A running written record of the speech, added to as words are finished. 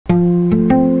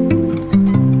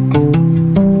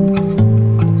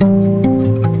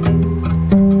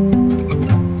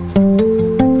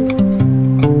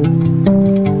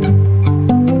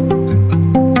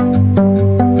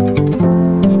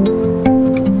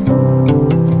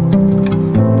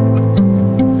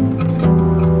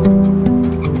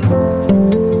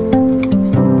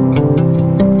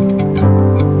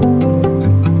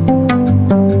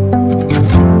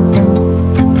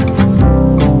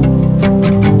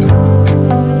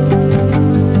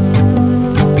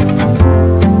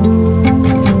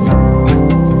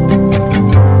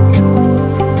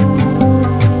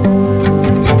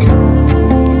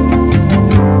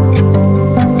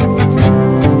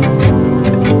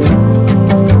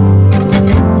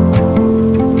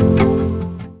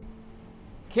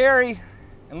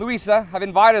Luisa have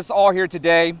invited us all here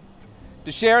today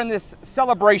to share in this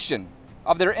celebration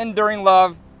of their enduring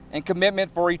love and commitment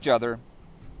for each other.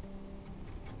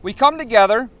 We come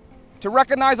together to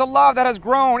recognize a love that has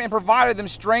grown and provided them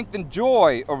strength and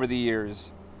joy over the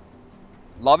years.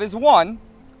 Love is one,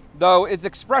 though its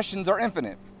expressions are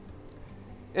infinite.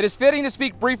 It is fitting to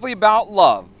speak briefly about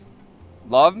love.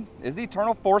 Love is the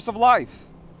eternal force of life.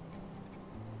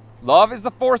 Love is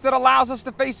the force that allows us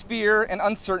to face fear and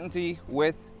uncertainty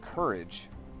with courage.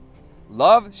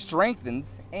 Love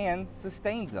strengthens and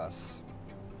sustains us.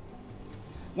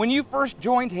 When you first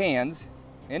joined hands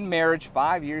in marriage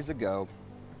 5 years ago,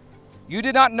 you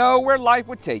did not know where life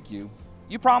would take you.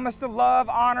 You promised to love,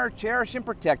 honor, cherish, and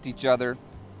protect each other.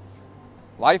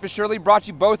 Life has surely brought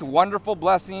you both wonderful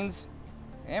blessings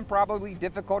and probably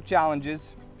difficult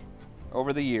challenges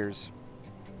over the years.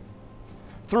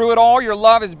 Through it all, your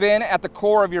love has been at the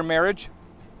core of your marriage.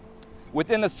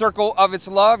 Within the circle of its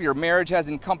love, your marriage has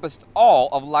encompassed all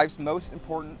of life's most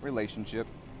important relationship.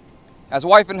 As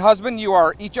wife and husband, you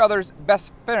are each other's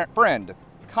best friend,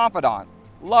 confidant,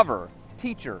 lover,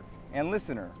 teacher, and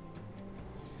listener.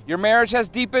 Your marriage has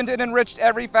deepened and enriched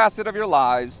every facet of your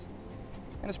lives,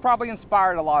 and has probably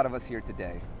inspired a lot of us here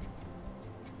today.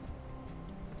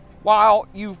 While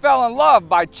you fell in love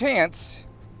by chance,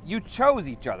 you chose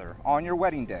each other on your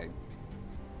wedding day.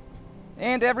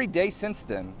 And every day since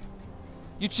then,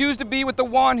 you choose to be with the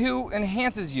one who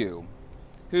enhances you,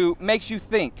 who makes you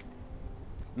think,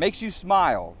 makes you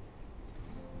smile,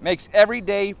 makes every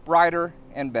day brighter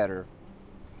and better.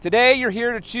 Today, you're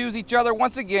here to choose each other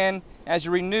once again as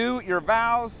you renew your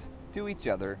vows to each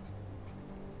other.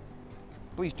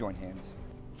 Please join hands.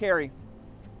 Kerry,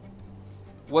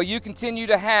 will you continue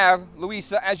to have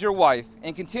Luisa as your wife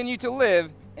and continue to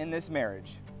live in this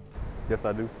marriage? Yes,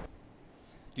 I do.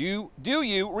 Do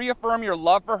you reaffirm your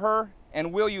love for her,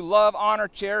 and will you love, honor,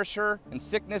 cherish her in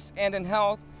sickness and in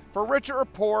health, for richer or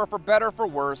poorer, for better, for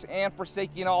worse, and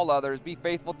forsaking all others, be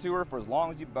faithful to her for as long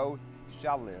as you both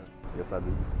shall live? Yes, I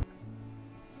do.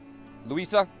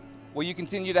 Luisa, will you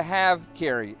continue to have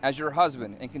Kerry as your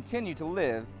husband and continue to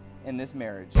live in this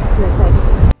marriage? Yes,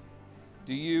 I do.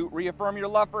 Do you reaffirm your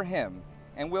love for him?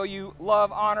 And will you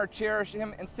love, honor, cherish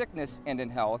him in sickness and in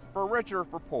health, for richer,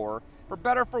 for poorer, for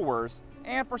better, for worse,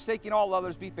 and forsaking all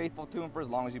others, be faithful to him for as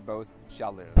long as you both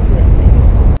shall live? Yes,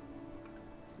 I do.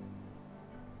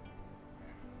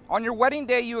 On your wedding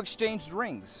day, you exchanged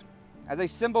rings as a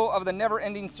symbol of the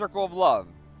never-ending circle of love.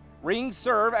 Rings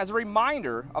serve as a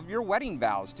reminder of your wedding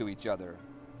vows to each other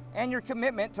and your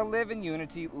commitment to live in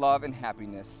unity, love, and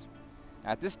happiness.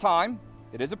 At this time,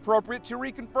 it is appropriate to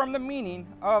reconfirm the meaning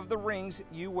of the rings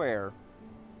you wear.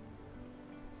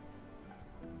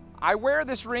 I wear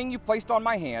this ring you placed on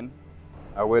my hand.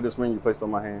 I wear this ring you placed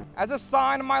on my hand As a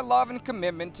sign of my love and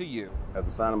commitment to you. as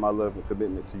a sign of my love and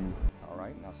commitment to you. All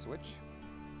right, now switch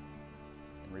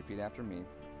and repeat after me.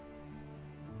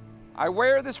 I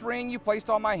wear this ring you placed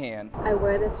on my hand I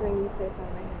wear this ring you place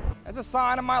on my hand as a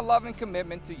sign of my love and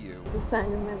commitment to you. as a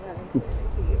sign of my love and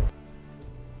commitment to you.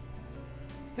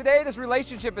 Today, this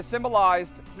relationship is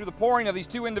symbolized through the pouring of these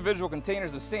two individual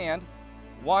containers of sand,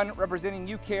 one representing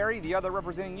you, Kerry, the other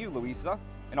representing you, Luisa,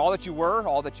 and all that you were,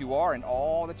 all that you are, and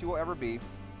all that you will ever be.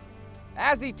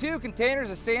 As the two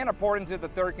containers of sand are poured into the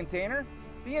third container,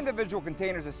 the individual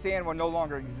containers of sand will no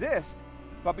longer exist,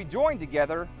 but be joined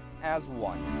together as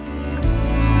one.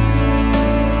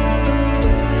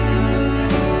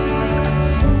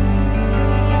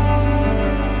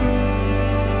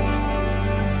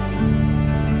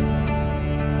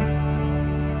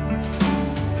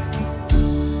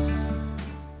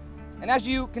 And as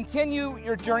you continue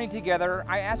your journey together,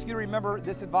 I ask you to remember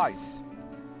this advice.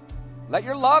 Let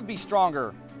your love be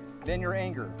stronger than your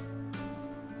anger.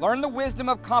 Learn the wisdom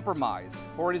of compromise,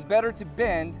 for it is better to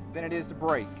bend than it is to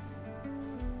break.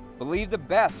 Believe the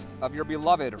best of your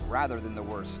beloved rather than the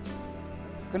worst.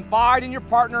 Confide in your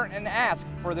partner and ask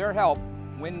for their help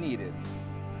when needed.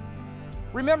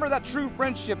 Remember that true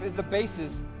friendship is the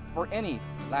basis for any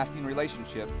lasting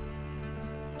relationship.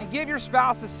 And give your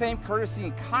spouse the same courtesy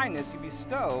and kindness you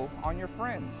bestow on your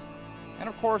friends. And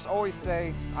of course, always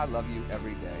say, I love you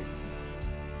every day.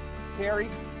 Kerry,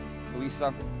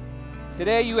 Luisa,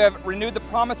 today you have renewed the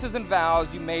promises and vows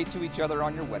you made to each other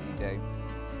on your wedding day.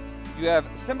 You have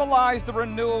symbolized the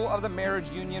renewal of the marriage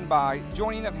union by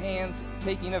joining of hands,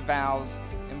 taking of vows,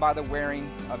 and by the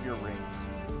wearing of your rings.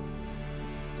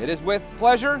 It is with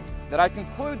pleasure that I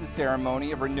conclude the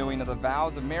ceremony of renewing of the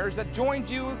vows of marriage that joined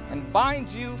you and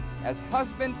binds you as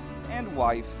husband and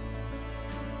wife.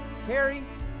 Kerry,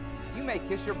 you may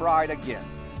kiss your bride again.